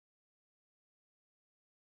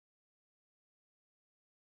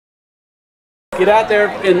Get out there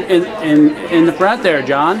in the front there,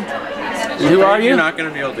 John. And who are you? You're not going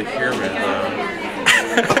to be able to hear me though.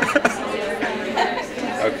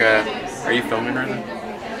 Okay. Are you filming right now?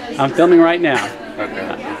 I'm filming right now.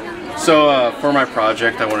 Okay. So for my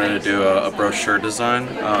project, I wanted to do a brochure design.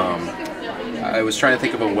 I was trying to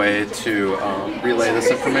think of a way to relay this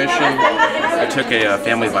information. I took a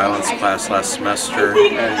family violence class last semester,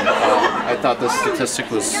 and I thought this statistic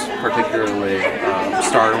was particularly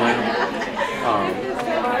startling.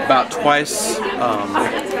 About twice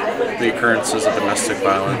the occurrences of domestic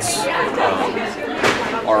violence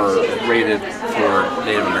are rated for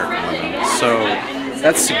Native American women. So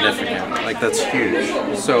that's significant, like that's huge.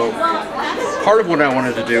 So part of what I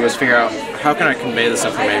wanted to do was figure out how can I convey this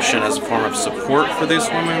information as a form of support for these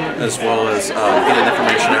women, as well as getting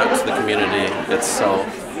information out to the community itself.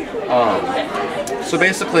 So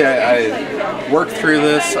basically I worked through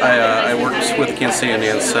this. I worked with Kansas City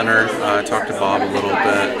Indian Center. I talked to Bob a little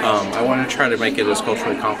bit. I wanted to try to make it as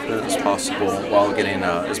culturally confident as possible while getting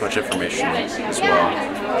as much information as well.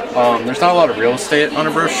 There's not a lot of real estate on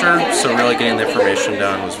a brochure, so really getting the information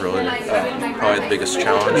down was really probably the biggest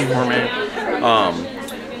challenge for me.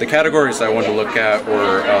 The categories I wanted to look at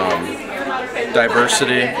were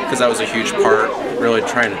diversity, because that was a huge part, really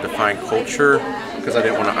trying to define culture, because I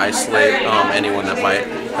didn't want to isolate anyone that might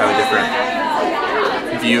have a different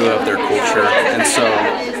view of their culture. And so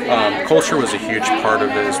culture was a huge part of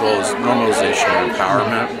it, as well as normalization and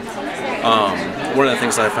empowerment. One of the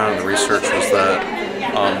things I found in the research was that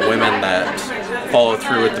women that follow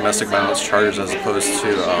through with domestic violence charges as opposed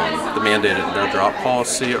to the mandated no drop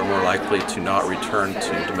policy are more likely to not return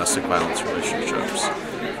to domestic violence relationships.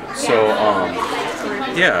 So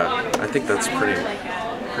yeah, I think that's pretty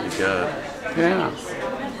good. Yeah.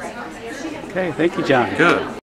 Okay, thank you, John. Good.